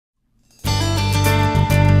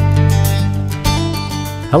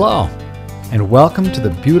Hello, and welcome to the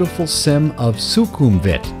beautiful SIM of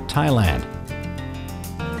Sukhumvit, Thailand.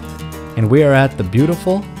 And we are at the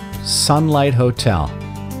beautiful Sunlight Hotel,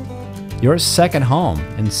 your second home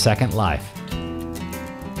in Second Life.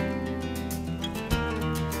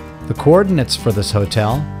 The coordinates for this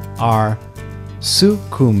hotel are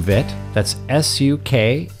Sukhumvit, that's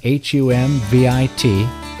Sukhumvit,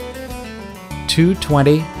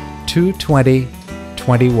 220, 220,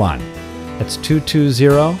 21. That's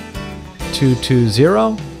 220,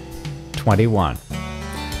 220, 21.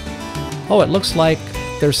 Oh, it looks like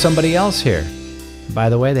there's somebody else here. By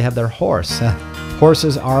the way, they have their horse.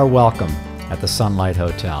 Horses are welcome at the Sunlight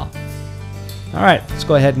Hotel. All right, let's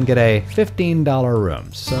go ahead and get a $15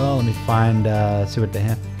 room. So let me find, see what they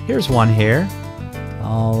have. Here's one here.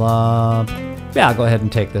 I'll go ahead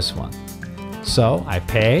and take this one. So I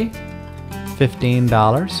pay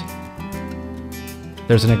 $15.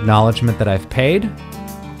 There's an acknowledgement that I've paid,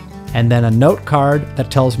 and then a note card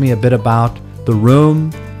that tells me a bit about the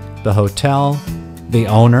room, the hotel, the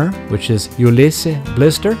owner, which is Ulysses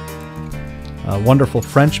Blister, a wonderful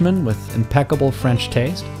Frenchman with impeccable French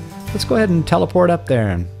taste. Let's go ahead and teleport up there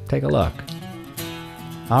and take a look.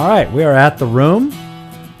 All right, we are at the room,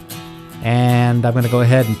 and I'm going to go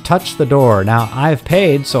ahead and touch the door. Now, I've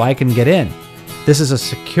paid so I can get in. This is a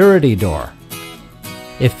security door.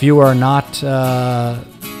 If you are not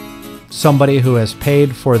somebody who has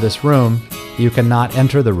paid for this room, you cannot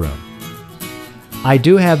enter the room. I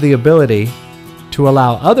do have the ability to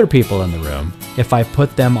allow other people in the room if I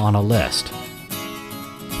put them on a list.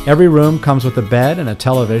 Every room comes with a bed and a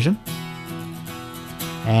television.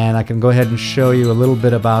 And I can go ahead and show you a little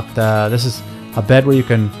bit about, this is a bed where you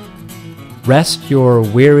can rest your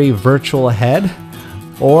weary virtual head,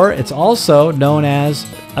 or it's also known as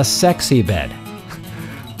a sexy bed.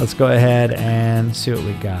 Let's go ahead and see what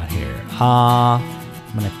we got here. I'm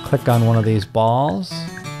going to click on one of these balls,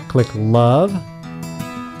 click love,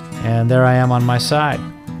 and there I am on my side.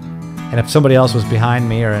 And if somebody else was behind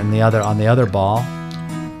me or on the other ball,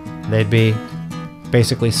 they'd be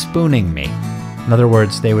basically spooning me. In other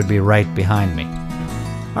words, they would be right behind me.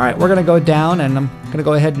 All right, we're going to go down, and I'm going to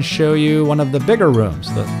go ahead and show you one of the bigger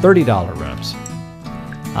rooms, the $30 rooms.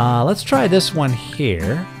 Let's try this one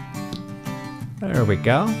here. There we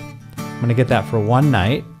go. I'm going to get that for one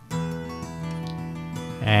night.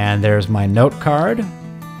 And there's my note card.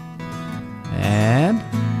 And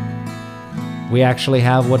we actually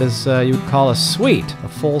have what is you would call a suite, a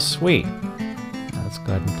full suite. Let's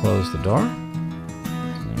go ahead and close the door.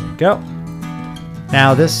 There we go.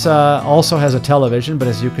 Now this also has a television, but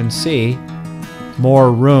as you can see,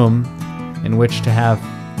 more room in which to have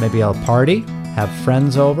maybe a party, have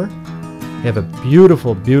friends over. We have a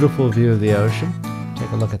beautiful, beautiful view of the ocean. Take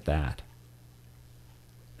a look at that.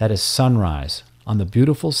 That is sunrise on the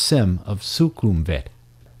beautiful SIM of Sukhumvit,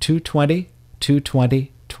 220,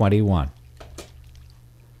 220, 21.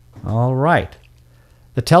 All right.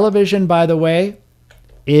 The television, by the way,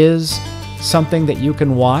 is something that you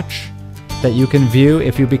can watch, that you can view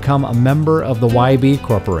if you become a member of the YB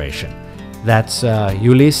Corporation. That's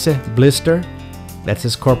Ulysses Blister. That's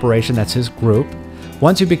his corporation. That's his group.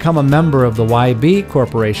 Once you become a member of the YB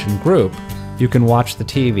Corporation group, you can watch the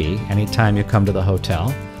TV anytime you come to the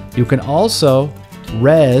hotel. You can also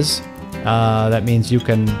that means you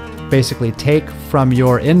can basically take from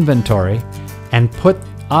your inventory and put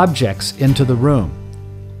objects into the room.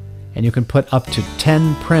 And you can put up to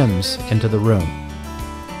 10 prims into the room.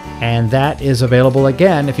 And that is available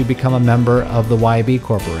again if you become a member of the YB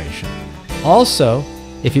Corporation. Also,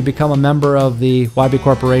 if you become a member of the YB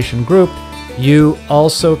Corporation group, you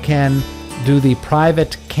also can do the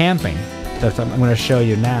private camping that I'm going to show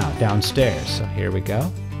you now downstairs. So here we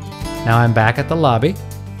go. Now I'm back at the lobby.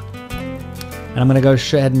 And I'm going to go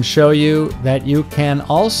ahead and show you that you can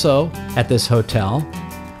also, at this hotel,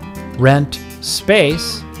 rent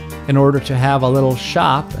space in order to have a little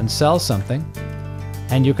shop and sell something.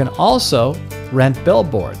 And you can also rent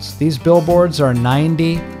billboards. These billboards are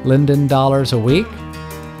 90 Linden dollars a week.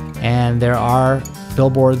 And there are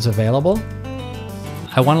billboards available.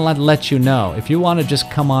 I want to let you know, if you want to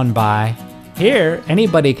just come on by, here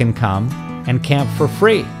anybody can come and camp for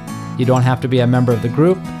free. You don't have to be a member of the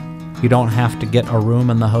group. You don't have to get a room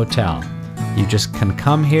in the hotel. You just can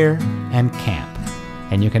come here and camp.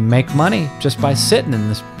 And you can make money just by sitting in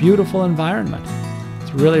this beautiful environment.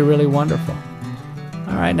 It's really, really wonderful.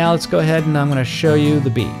 All right, now let's go ahead and I'm going to show you the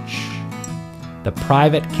beach. The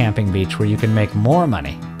private camping beach where you can make more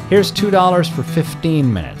money. Here's $2 for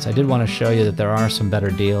 15 minutes. I did want to show you that there are some better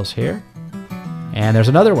deals here. And there's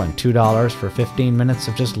another one, $2 for 15 minutes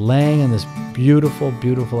of just laying in this beautiful,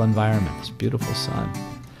 beautiful environment, this beautiful sun.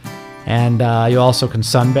 And you also can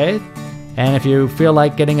sunbathe. And if you feel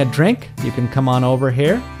like getting a drink, you can come on over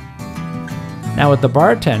here. Now with the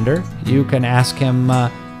bartender, you can ask him,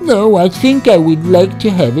 No, I think I would like to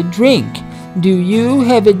have a drink. Do you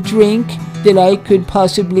have a drink that I could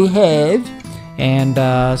possibly have?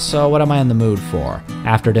 And so what am I in the mood for?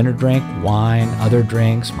 After dinner drink, wine, other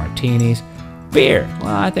drinks, martinis, beer.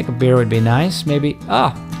 Well, I think a beer would be nice. Maybe,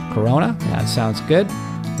 Corona. Yeah, that sounds good.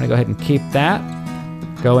 I'm going to go ahead and keep that.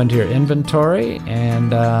 Go into your inventory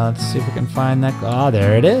and let's see if we can find that. Oh,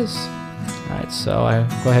 there it is. All right, so I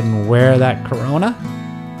go ahead and wear that Corona.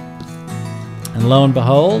 And lo and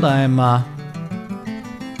behold, I'm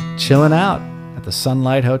chilling out at the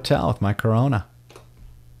Sunlight Hotel with my Corona.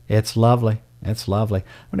 It's lovely. It's lovely.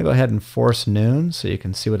 I'm going to go ahead and force noon so you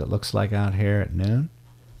can see what it looks like out here at noon.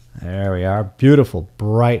 There we are. Beautiful,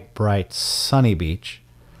 bright, bright, sunny beach.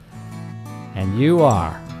 And you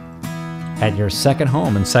are at your second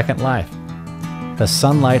home and second life, the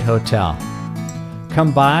Sunlight Hotel.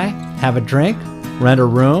 Come by, have a drink, rent a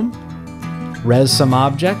room, res some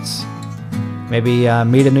objects, maybe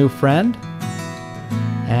meet a new friend,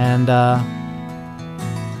 and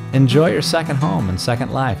enjoy your second home and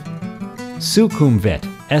second life. Sukhumvit,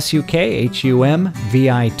 Sukhumvit,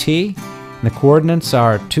 and the coordinates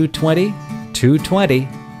are 220, 220,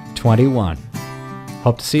 21.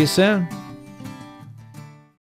 Hope to see you soon.